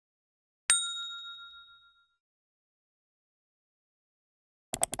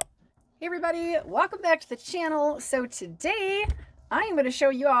Hey everybody, welcome back to the channel. So today I am going to show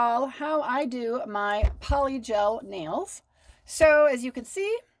you all how I do my polygel nails. So as you can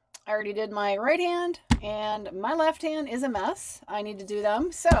see, I already did my right hand and my left hand is a mess. I need to do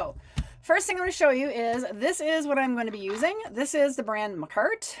them. So first thing I'm going to show you is this is what I'm going to be using. This is the brand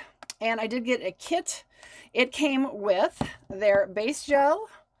MAKARTT, and I did get a kit. It came with their base gel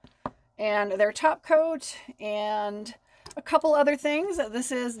and their top coat and a couple other things.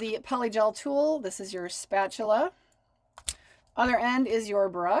 This is the polygel tool. This is your spatula. Other end is your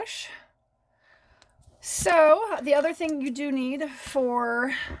brush. So the other thing you do need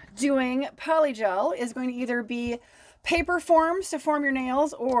for doing polygel is going to either be paper forms to form your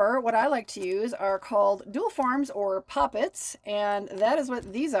nails, or what I like to use are called dual forms or poppets, and that is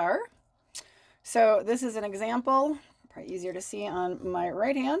what these are. So this is an example, probably easier to see on my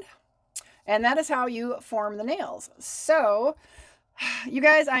right hand. And that is how you form the nails. So, you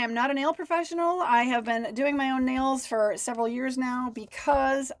guys, I am not a nail professional. I have been doing my own nails for several years now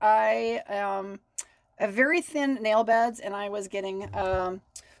because I have very thin nail beds and I was getting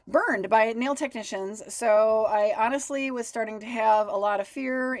burned by nail technicians. So I honestly was starting to have a lot of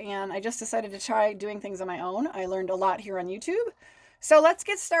fear, and I just decided to try doing things on my own. I learned a lot here on YouTube. So let's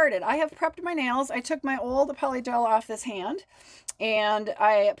get started. I have prepped my nails. I took my old polygel off this hand and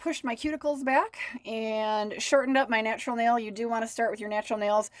I pushed my cuticles back and shortened up my natural nail. You do want to start with your natural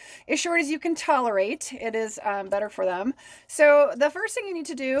nails as short as you can tolerate. It is better for them. So the first thing you need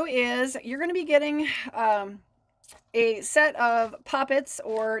to do is you're going to be getting a set of poppets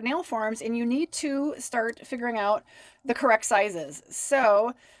or nail forms, and you need to start figuring out the correct sizes.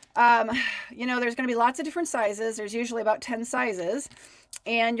 So you know, there's going to be lots of different sizes. There's usually about 10 sizes,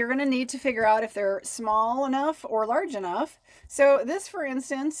 and you're going to need to figure out if they're small enough or large enough. So this, for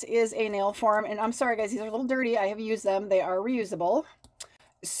instance, is a nail form, and I'm sorry guys, these are a little dirty. I have used them. They are reusable.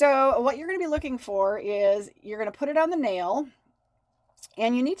 So what you're going to be looking for is you're going to put it on the nail,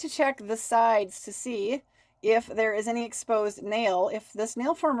 and you need to check the sides to see if there is any exposed nail. If this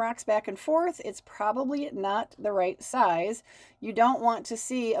nail form rocks back and forth, it's probably not the right size. You don't want to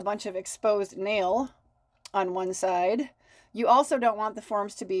see a bunch of exposed nail on one side. You also don't want the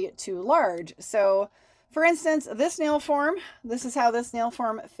forms to be too large. So for instance, this nail form, this is how this nail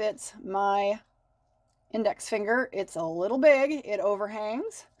form fits my index finger. It's a little big, it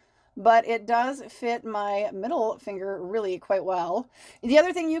overhangs, but it does fit my middle finger really quite well. The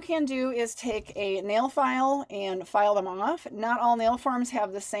other thing you can do is take a nail file and file them off. Not all nail forms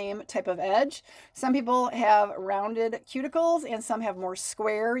have the same type of edge. Some people have rounded cuticles and some have more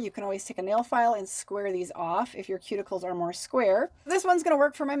square. You can always take a nail file and square these off if your cuticles are more square. This one's going to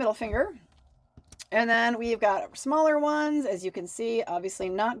work for my middle finger. And then we've got smaller ones, as you can see, obviously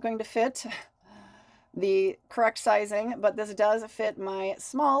not going to fit the correct sizing, but this does fit my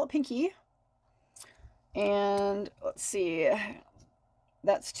small pinky. And let's see,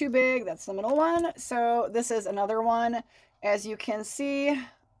 that's too big. That's the middle one. So this is another one. As you can see,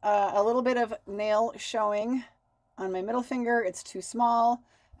 a little bit of nail showing on my middle finger. It's too small.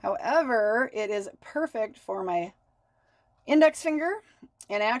 However, it is perfect for my index finger,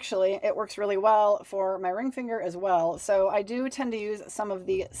 and actually it works really well for my ring finger as well. So I do tend to use some of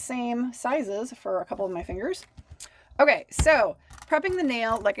the same sizes for a couple of my fingers. Okay, so prepping the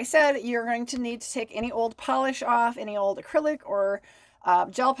nail, like I said, you're going to need to take any old polish off, any old acrylic or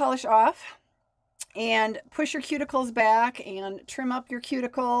gel polish off, and push your cuticles back and trim up your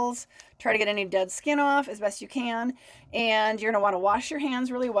cuticles. Try to get any dead skin off as best you can. And you're going to want to wash your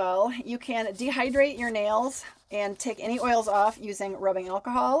hands really well. You can dehydrate your nails and take any oils off using rubbing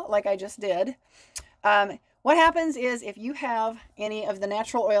alcohol like I just did. What happens is if you have any of the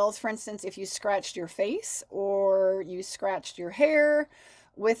natural oils, for instance, if you scratched your face or you scratched your hair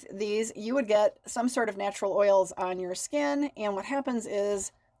with these, you would get some sort of natural oils on your skin. And what happens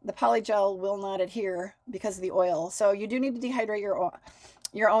is the polygel will not adhere because of the oil. So you do need to dehydrate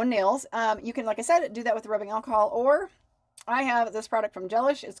your own nails. You can, like I said, do that with rubbing alcohol, or I have this product from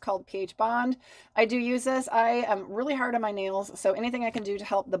Gelish. It's called pH Bond. I do use this. I am really hard on my nails, so anything I can do to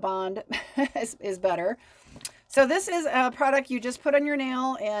help the bond is better. So this is a product you just put on your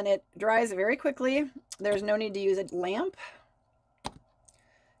nail and it dries very quickly. There's no need to use a lamp.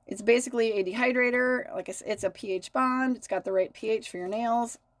 It's basically a dehydrator. Like I said, it's a pH bond. It's got the right pH for your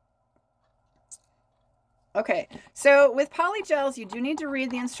nails. Okay, so with polygels, you do need to read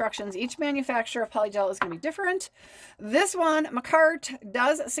the instructions. Each manufacturer of polygel is going to be different. This one, MAKARTT,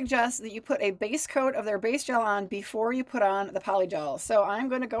 does suggest that you put a base coat of their base gel on before you put on the polygel. So I'm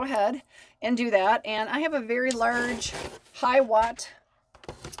going to go ahead and do that. And I have a very large, high watt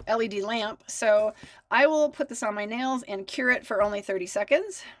LED lamp. So I will put this on my nails and cure it for only 30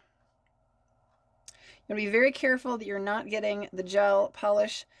 seconds. You're going to be very careful that you're not getting the gel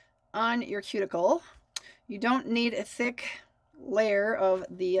polish on your cuticle. You don't need a thick layer of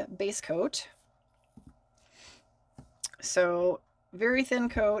the base coat. So very thin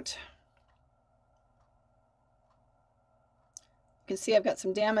coat. You can see I've got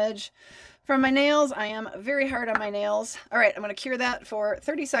some damage from my nails. I am very hard on my nails. All right, I'm going to cure that for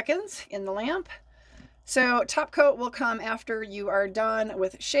 30 seconds in the lamp. So top coat will come after you are done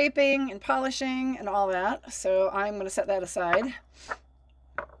with shaping and polishing and all that. So I'm going to set that aside.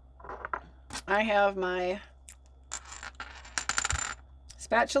 I have my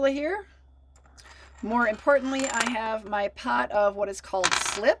spatula here. More importantly, I have my pot of what is called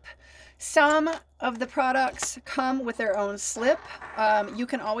slip. Some of the products come with their own slip. You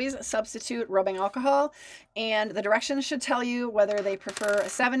can always substitute rubbing alcohol, and the directions should tell you whether they prefer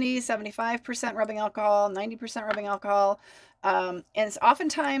 70, 75% rubbing alcohol, 90% rubbing alcohol. And it's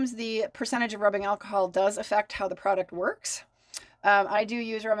oftentimes the percentage of rubbing alcohol does affect how the product works. I do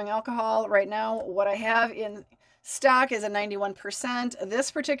use rubbing alcohol right now. What I have in stock is a 91%. This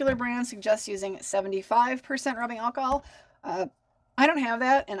particular brand suggests using 75% rubbing alcohol. I don't have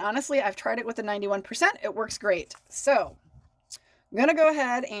that, and honestly, I've tried it with the 91%. It works great. So I'm going to go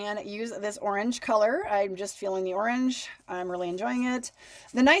ahead and use this orange color. I'm just feeling the orange. I'm really enjoying it.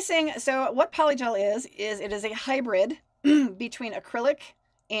 The nice thing, so what polygel is it is a hybrid between acrylic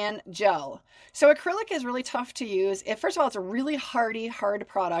and gel. So acrylic is really tough to use. First of all, it's a really hard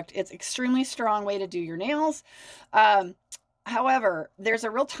product. It's extremely strong way to do your nails. However, there's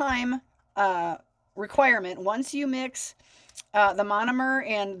a real time requirement. Once you mix the monomer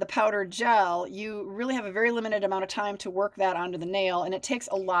and the powdered gel, you really have a very limited amount of time to work that onto the nail, and it takes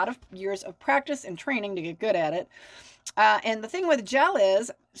a lot of years of practice and training to get good at it. And the thing with gel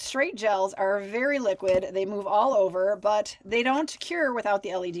is straight gels are very liquid. They move all over, but they don't cure without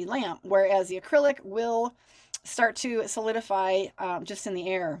the LED lamp, whereas the acrylic will start to solidify just in the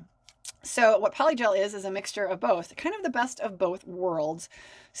air. So what polygel is a mixture of both, kind of the best of both worlds.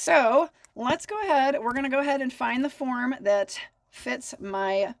 So let's go ahead. We're going to go ahead and find the form that fits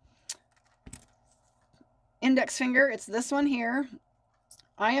my index finger. It's this one here.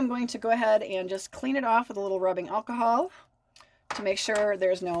 I am going to go ahead and just clean it off with a little rubbing alcohol to make sure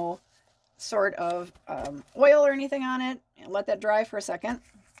there's no sort of oil or anything on it, and let that dry for a second.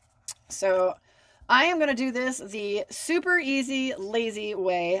 So I am going to do this the super easy, lazy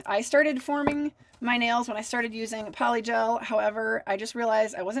way. I started forming my nails when I started using polygel. However, I just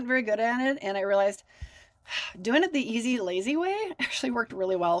realized I wasn't very good at it, and I realized doing it the easy, lazy way actually worked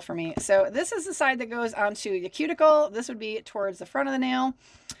really well for me. So this is the side that goes onto the cuticle. This would be towards the front of the nail.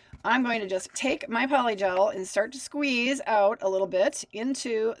 I'm going to just take my polygel and start to squeeze out a little bit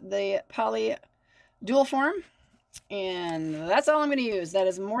into the poly dual form. And that's all I'm going to use. That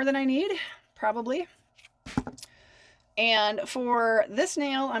is more than I need, probably. And for this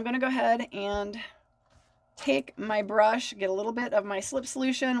nail, I'm going to go ahead and take my brush, get a little bit of my slip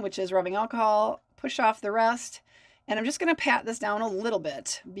solution, which is rubbing alcohol, push off the rest, and I'm just going to pat this down a little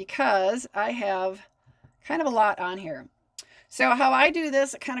bit because I have kind of a lot on here. So how I do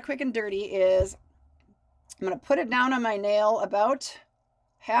this kind of quick and dirty is I'm going to put it down on my nail about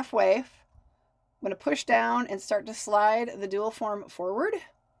halfway. I'm going to push down and start to slide the dual form forward.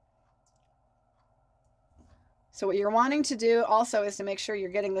 So what you're wanting to do also is to make sure you're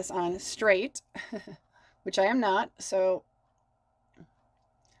getting this on straight, which I am not. So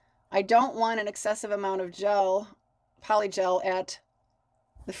I don't want an excessive amount of gel, polygel at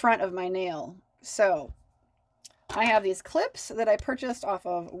the front of my nail. So I have these clips that I purchased off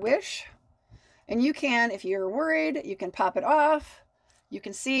of Wish, and you can, if you're worried, you can pop it off. You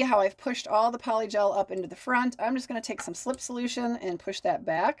can see how I've pushed all the polygel up into the front. I'm just going to take some slip solution and push that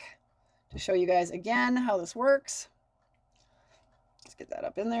back to show you guys again how this works. Let's get that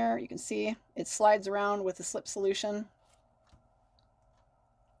up in there. You can see it slides around with the slip solution.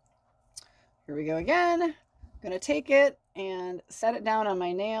 Here we go again. I'm going to take it and set it down on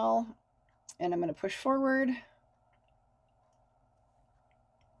my nail, and I'm going to push forward.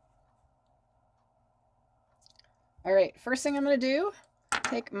 All right, first thing I'm going to do,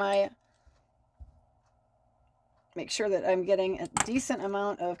 make sure that I'm getting a decent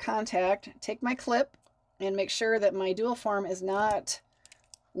amount of contact, take my clip and make sure that my dual form is not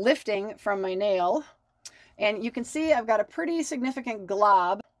lifting from my nail. And you can see I've got a pretty significant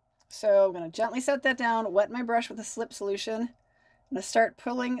glob. So I'm going to gently set that down, wet my brush with a slip solution. I'm going to start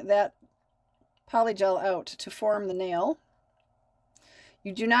pulling that polygel out to form the nail.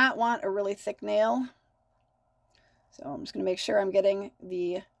 You do not want a really thick nail. So I'm just going to make sure I'm getting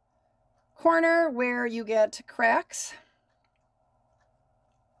the corner where you get cracks.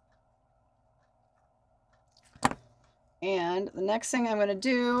 And the next thing I'm going to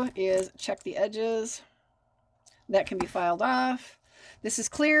do is check the edges. That can be filed off. This is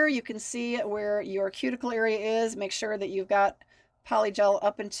clear. You can see where your cuticle area is. Make sure that you've got polygel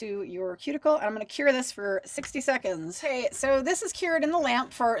up into your cuticle. I'm going to cure this for 60 seconds. Okay, so this is cured in the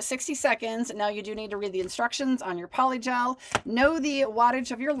lamp for 60 seconds. Now you do need to read the instructions on your polygel. Know the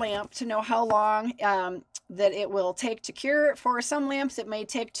wattage of your lamp to know how long that it will take to cure. For some lamps, it may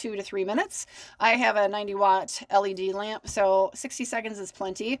take 2 to 3 minutes. I have a 90-watt LED lamp, so 60 seconds is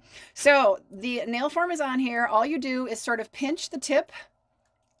plenty. So the nail form is on here. All you do is sort of pinch the tip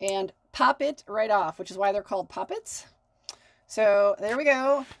and pop it right off, which is why they're called poppets. So there we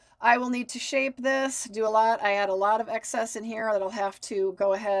go. I will need to shape this, do a lot. I had a lot of excess in here that I'll have to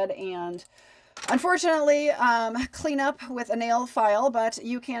go ahead and unfortunately clean up with a nail file, but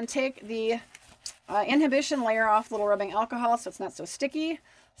you can take the inhibition layer off little rubbing alcohol so it's not so sticky.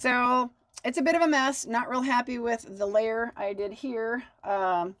 So it's a bit of a mess. Not real happy with the layer I did here.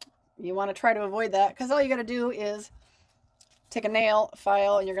 You want to try to avoid that because all you got to do is take a nail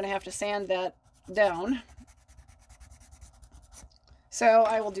file and you're going to have to sand that down. So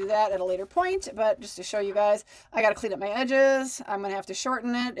I will do that at a later point, but just to show you guys, I got to clean up my edges. I'm going to have to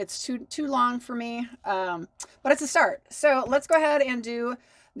shorten it. It's too long for me, but it's a start. So let's go ahead and do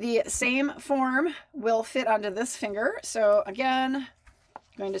the same form will fit onto this finger. So again,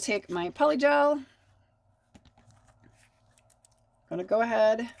 I'm going to take my polygel. I'm going to go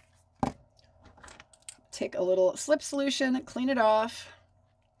ahead, take a little slip solution, clean it off.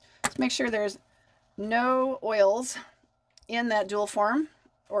 Just make sure there's no oils in that dual form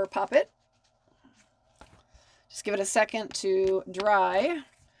or poppet. Just give it a second to dry.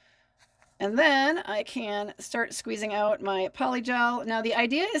 And then I can start squeezing out my polygel. Now the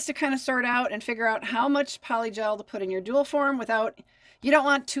idea is to kind of sort out and figure out how much polygel to put in your dual form without, you don't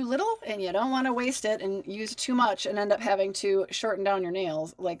want too little and you don't want to waste it and use too much and end up having to shorten down your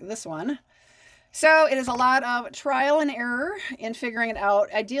nails like this one. So it is a lot of trial and error in figuring it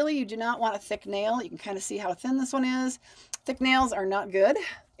out. Ideally, you do not want a thick nail. You can kind of see how thin this one is. Thick nails are not good.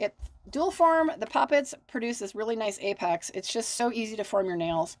 Dual form, the poppets produce this really nice apex. It's just so easy to form your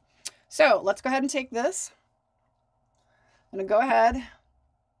nails. So let's go ahead and take this. I'm going to go ahead.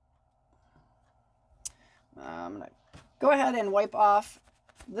 I'm going to go ahead and wipe off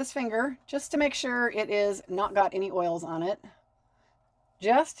this finger just to make sure it is not got any oils on it.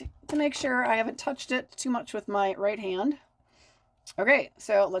 Just to make sure I haven't touched it too much with my right hand. Okay,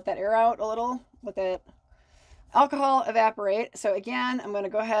 so let that air out a little, let that alcohol evaporate. So again, I'm going to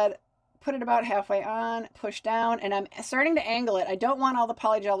go ahead, put it about halfway on, push down, and I'm starting to angle it. I don't want all the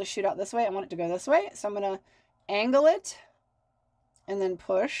polygel to shoot out this way. I want it to go this way. So I'm going to angle it and then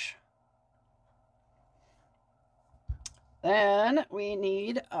push. Then we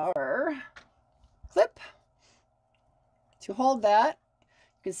need our clip to hold that.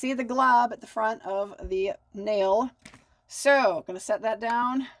 You can see the glob at the front of the nail. So I'm going to set that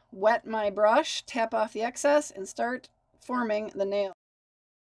down, wet my brush, tap off the excess, and start forming the nail.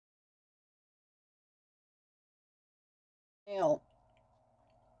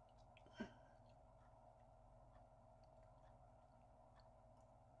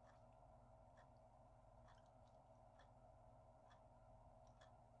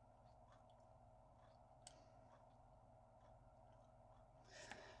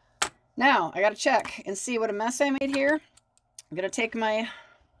 Now, I got to check and see what a mess I made here. I'm going to take my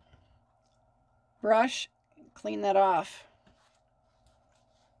brush, clean that off.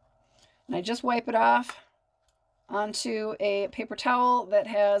 And I just wipe it off onto a paper towel that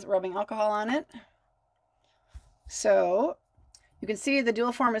has rubbing alcohol on it. So you can see the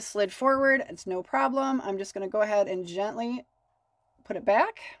dual form is slid forward. It's no problem. I'm just going to go ahead and gently put it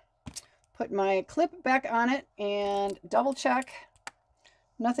back, put my clip back on it, and double check.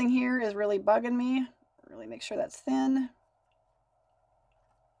 Nothing here is really bugging me. Really make sure that's thin.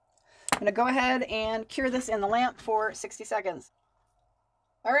 I'm going to go ahead and cure this in the lamp for 60 seconds.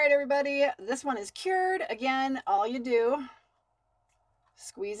 All right, everybody, this one is cured. Again, all you do,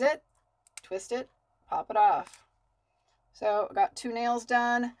 squeeze it, twist it, pop it off. So I got 2 nails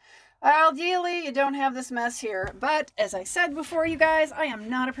done. Ideally, you don't have this mess here, but as I said before, you guys, I am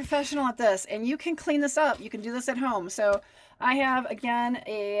not a professional at this, and you can clean this up. You can do this at home. So I have, again,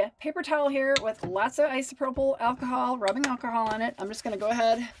 a paper towel here with lots of isopropyl alcohol, rubbing alcohol on it. I'm just going to go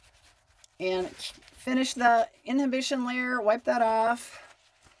ahead and finish the inhibition layer, wipe that off.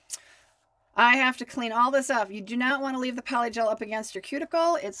 I have to clean all this up. You do not want to leave the polygel up against your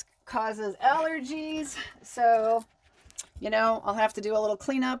cuticle. It causes allergies. So, you know, I'll have to do a little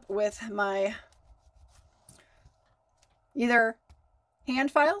cleanup with my either hand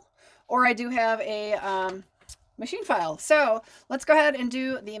file, or I do have a machine file. So let's go ahead and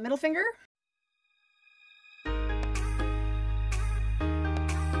do the middle finger.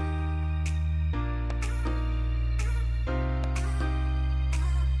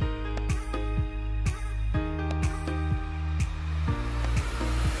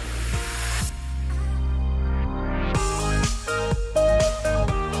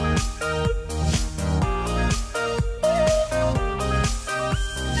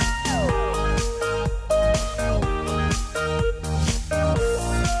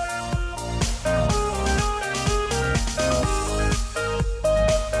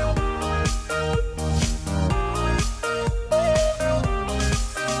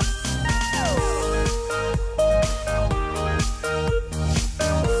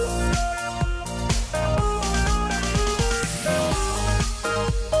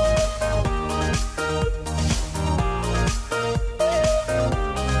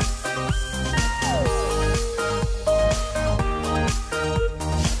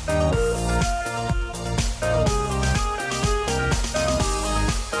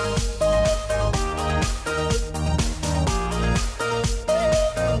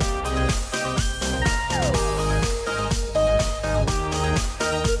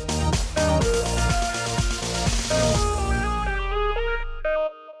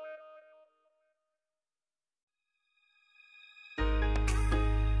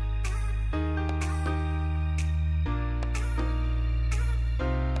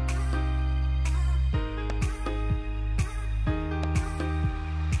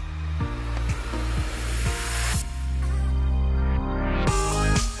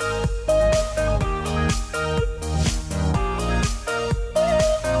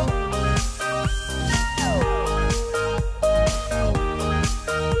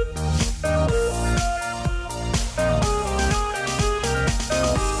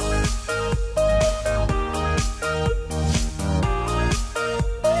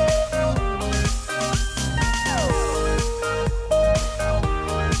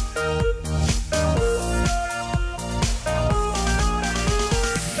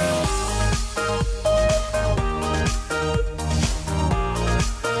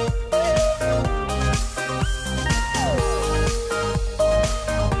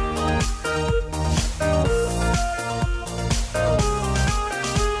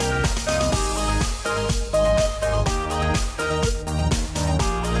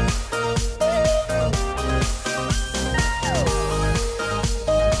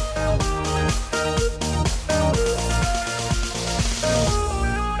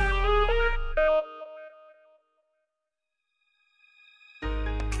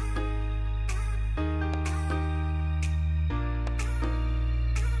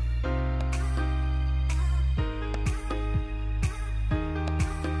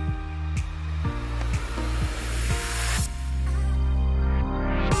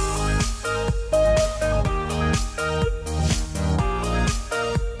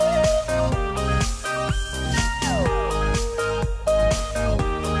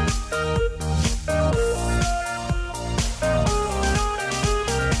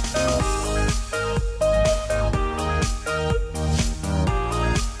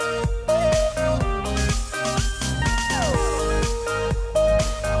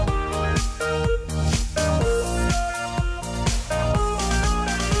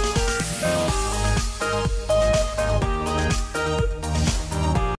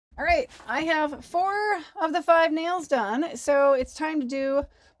 I have 4 of the 5 nails done, so it's time to do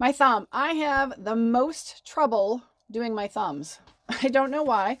my thumb. I have the most trouble doing my thumbs. I don't know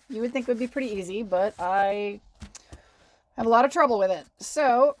why. You would think it would be pretty easy, but I have a lot of trouble with it.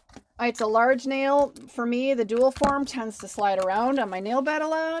 So it's a large nail. For me, the dual form tends to slide around on my nail bed a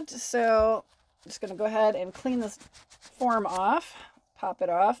lot. So I'm just going to go ahead and clean this form off, pop it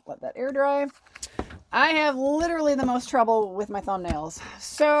off, let that air dry. I have literally the most trouble with my thumbnails.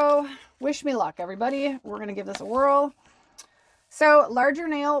 So wish me luck, everybody. We're going to give this a whirl. So larger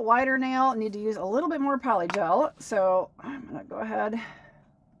nail, wider nail, need to use a little bit more polygel. So I'm going to go ahead.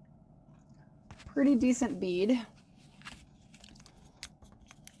 Pretty decent bead.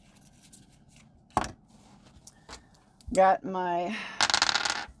 Got my,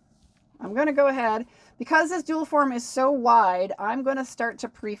 I'm going to go ahead, because this dual form is so wide, I'm going to start to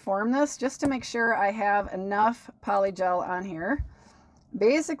pre-form this just to make sure I have enough polygel on here.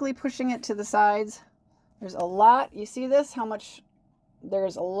 Basically pushing it to the sides. There's a lot. You see this? How much?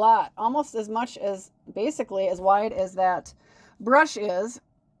 There's a lot. Almost as much as, basically as wide as that brush is.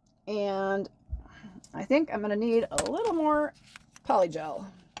 And I think I'm going to need a little more polygel.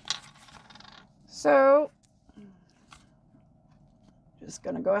 So just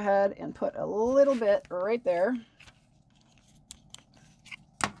going to go ahead and put a little bit right there.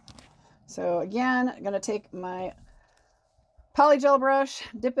 So again, I'm going to take my polygel brush,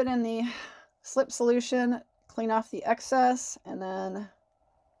 dip it in the slip solution, clean off the excess, and then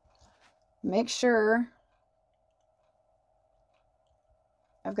make sure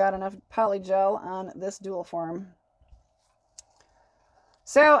I've got enough polygel on this dual form.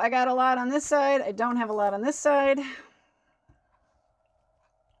 So I got a lot on this side. I don't have a lot on this side.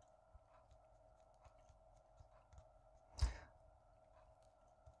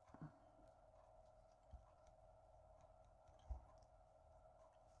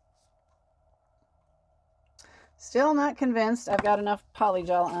 Still not convinced I've got enough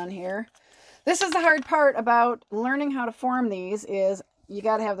polygel on here. This is the hard part about learning how to form these, is you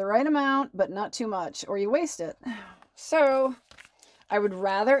got to have the right amount, but not too much, or you waste it. So I would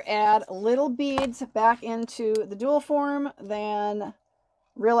rather add little beads back into the dual form than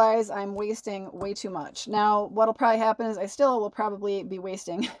realize I'm wasting way too much. Now, what'll probably happen is I still will probably be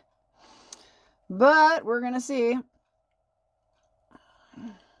wasting, but we're going to see.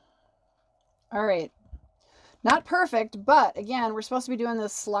 All right. Not perfect, but again, we're supposed to be doing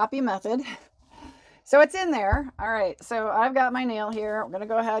this sloppy method. So it's in there. All right, so I've got my nail here. We're going to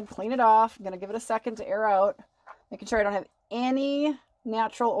go ahead, clean it off. I'm going to give it a second to air out, making sure I don't have any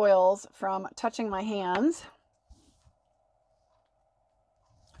natural oils from touching my hands.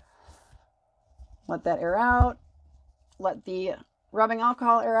 Let that air out. Let the rubbing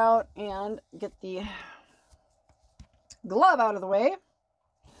alcohol air out, and get the glove out of the way.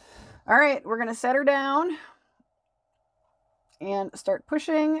 All right, we're going to set her down and start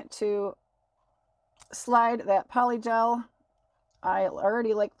pushing to slide that polygel. I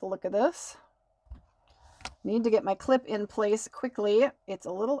already like the look of this. Need to get my clip in place quickly. It's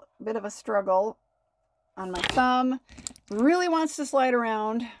a little bit of a struggle on my thumb. Really wants to slide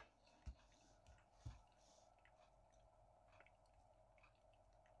around.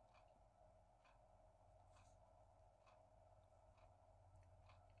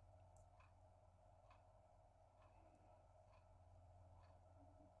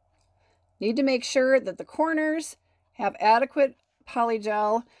 Need to make sure that the corners have adequate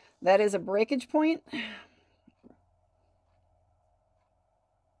polygel. That is a breakage point.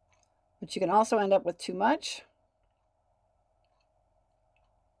 But you can also end up with too much.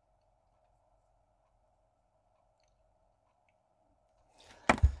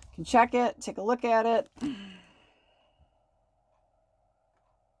 You can check it, take a look at it.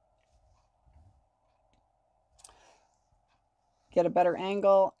 Get a better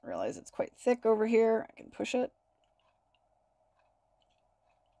angle. Realize it's quite thick over here. I can push it.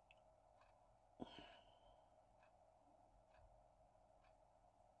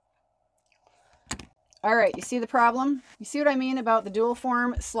 All right, you see the problem? You see what I mean about the dual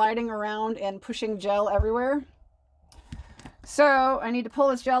form sliding around and pushing gel everywhere? So I need to pull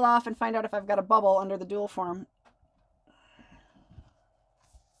this gel off and find out if I've got a bubble under the dual form.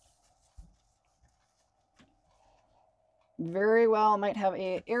 Very well might have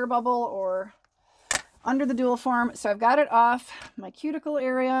a air bubble or under the dual form. So I've got it off my cuticle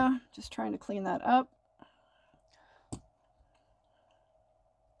area, just trying to clean that up.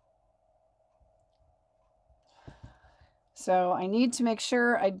 So I need to make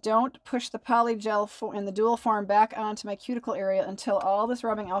sure I don't push the polygel in the dual form back onto my cuticle area until all this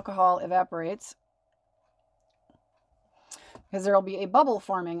rubbing alcohol evaporates, because there will be a bubble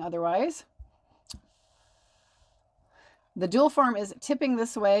forming otherwise. The dual form is tipping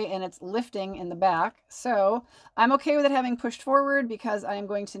this way and it's lifting in the back. So I'm okay with it having pushed forward because I'm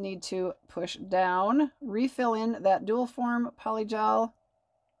going to need to push down, refill in that dual form polygel,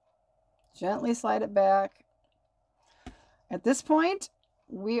 gently slide it back. At this point,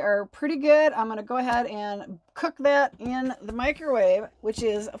 we are pretty good. I'm going to go ahead and cook that in the microwave, which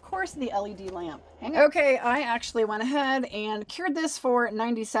is, of course, the LED lamp. Okay, I actually went ahead and cured this for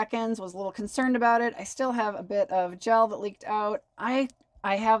 90 seconds. Was a little concerned about it. I still have a bit of gel that leaked out. I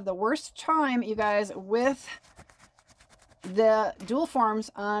have the worst time, you guys, with the dual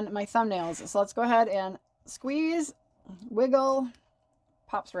forms on my thumbnails. So let's go ahead and squeeze, wiggle,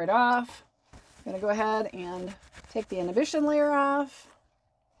 pops right off. I'm going to go ahead and take the inhibition layer off.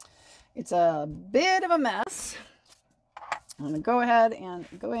 It's a bit of a mess. I'm going to go ahead and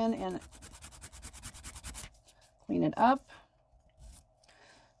go in and clean it up.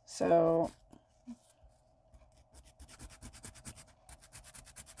 So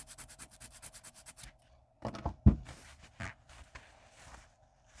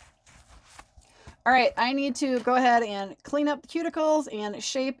all right, I need to go ahead and clean up the cuticles and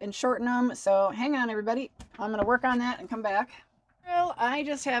shape and shorten them. So hang on, everybody. I'm going to work on that and come back. Well, I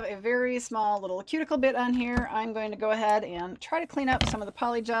just have a very small little cuticle bit on here. I'm going to go ahead and try to clean up some of the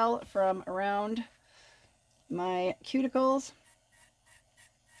polygel from around my cuticles.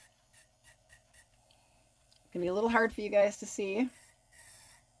 It's gonna be a little hard for you guys to see.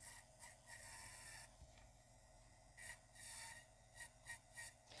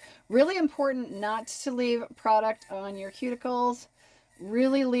 Really important not to leave product on your cuticles.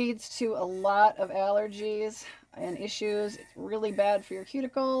 Really leads to a lot of allergies and issues. It's really bad for your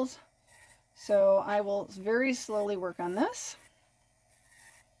cuticles. So I will very slowly work on this.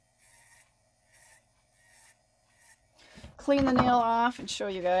 Clean the nail off and show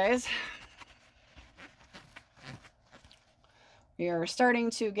you guys. We are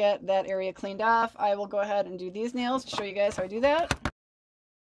starting to get that area cleaned off. I will go ahead and do these nails to show you guys how I do that.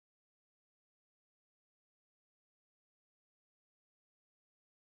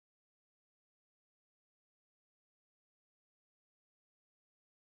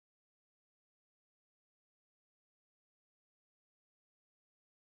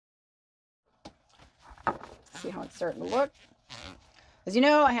 See how it's starting to look. As you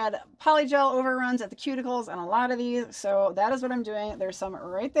know, I had polygel overruns at the cuticles on a lot of these, so that is what I'm doing. There's some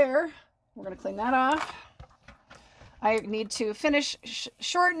right there. We're going to clean that off. I need to finish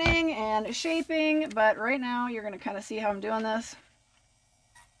shortening and shaping, but right now you're going to kind of see how I'm doing this.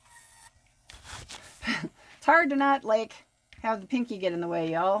 It's hard to not like have the pinky get in the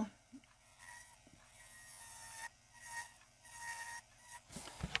way, y'all.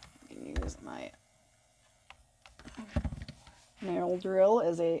 I can use my nail drill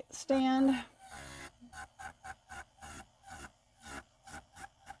as a stand.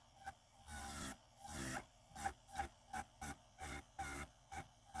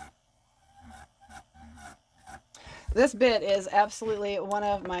 This bit is absolutely one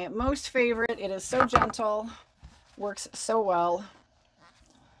of my most favorite. It is so gentle, works so well.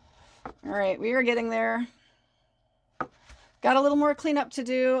 All right, we are getting there. Got a little more cleanup to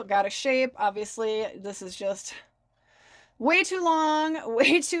do, got a shape. Obviously, this is just way too long,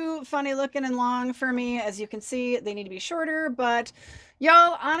 way too funny looking and long for me. As you can see, they need to be shorter, but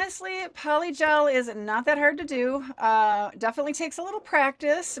y'all, honestly, polygel is not that hard to do. Definitely takes a little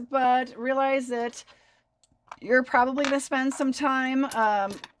practice, but realize that you're probably going to spend some time,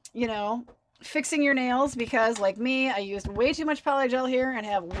 you know, fixing your nails because, like me, I used way too much polygel here and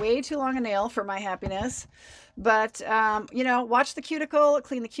have way too long a nail for my happiness. But, you know, watch the cuticle,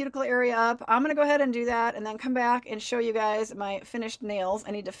 clean the cuticle area up. I'm going to go ahead and do that and then come back and show you guys my finished nails.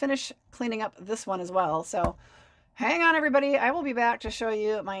 I need to finish cleaning up this one as well. So hang on, everybody. I will be back to show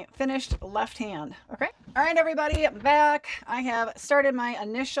you my finished left hand. Okay. All right, everybody, I'm back. I have started my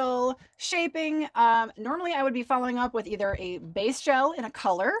initial shaping. Normally I would be following up with either a base gel in a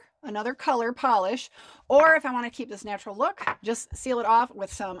color, another color polish, or if I want to keep this natural look, just seal it off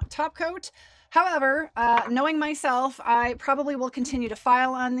with some top coat. However, knowing myself, I probably will continue to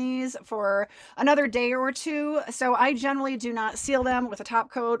file on these for another day or two. So I generally do not seal them with a top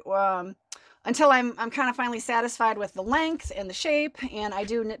coat until I'm kind of finally satisfied with the length and the shape, and I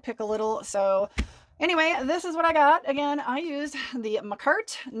do nitpick a little. So anyway, this is what I got. Again, I used the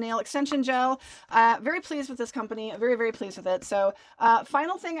MAKARTT nail extension gel. Very pleased with this company. Very, very pleased with it. So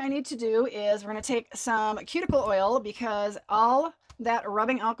final thing I need to do is we're going to take some cuticle oil because all that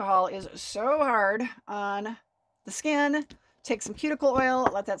rubbing alcohol is so hard on the skin. Take some cuticle oil,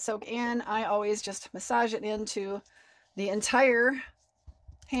 let that soak in. I always just massage it into the entire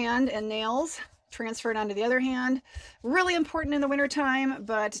hand and nails, transfer it onto the other hand. Really important in the winter time,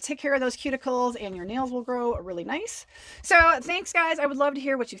 but take care of those cuticles and your nails will grow really nice. So thanks, guys. I would love to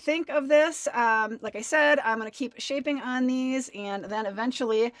hear what you think of this. Like I said, I'm going to keep shaping on these, and then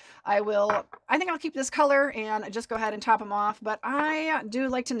eventually I think I'll keep this color and just go ahead and top them off. But I do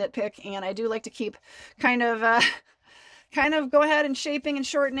like to nitpick, and I do like to keep kind of go ahead and shaping and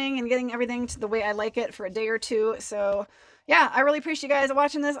shortening and getting everything to the way I like it for a day or two. So yeah, I really appreciate you guys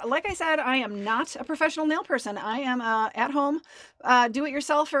watching this. Like I said, I am not a professional nail person. I am at home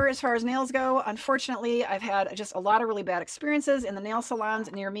do-it-yourselfer as far as nails go. Unfortunately, I've had just a lot of really bad experiences in the nail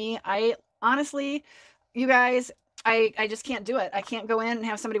salons near me. I honestly, you guys, I just can't do it. I can't go in and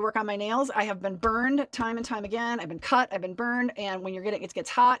have somebody work on my nails. I have been burned time and time again. I've been cut, I've been burned, and when it gets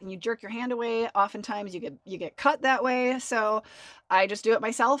hot and you jerk your hand away, oftentimes you get cut that way. So I just do it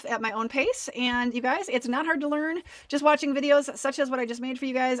myself at my own pace. And you guys, it's not hard to learn. Just watching videos such as what I just made for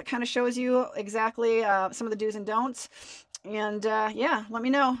you guys, it kind of shows you exactly some of the do's and don'ts. And yeah, let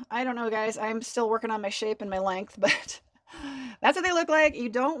me know. I don't know, guys. I'm still working on my shape and my length, but that's what they look like. You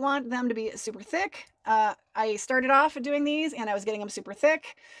don't want them to be super thick. I started off doing these and I was getting them super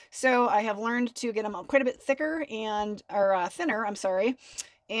thick. So I have learned to get them quite a bit thicker or thinner, I'm sorry.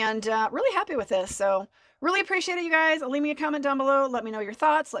 And really happy with this. So really appreciate it, you guys. Leave me a comment down below. Let me know your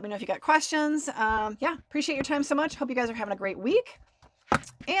thoughts. Let me know if you got questions. Yeah, appreciate your time so much. Hope you guys are having a great week.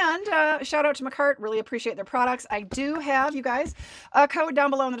 And shout out to MAKARTT. Really appreciate their products. I do have, you guys, a code down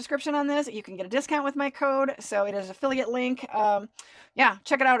below in the description on this. You can get a discount with my code. So it is an affiliate link. Yeah,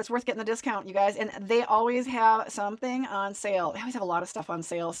 check it out. It's worth getting the discount, you guys. And they always have something on sale. They always have a lot of stuff on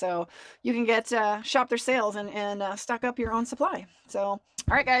sale. So you can get shop their sales and stock up your own supply. So, all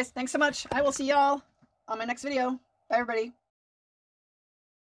right, guys. Thanks so much. I will see y'all on my next video. Bye, everybody.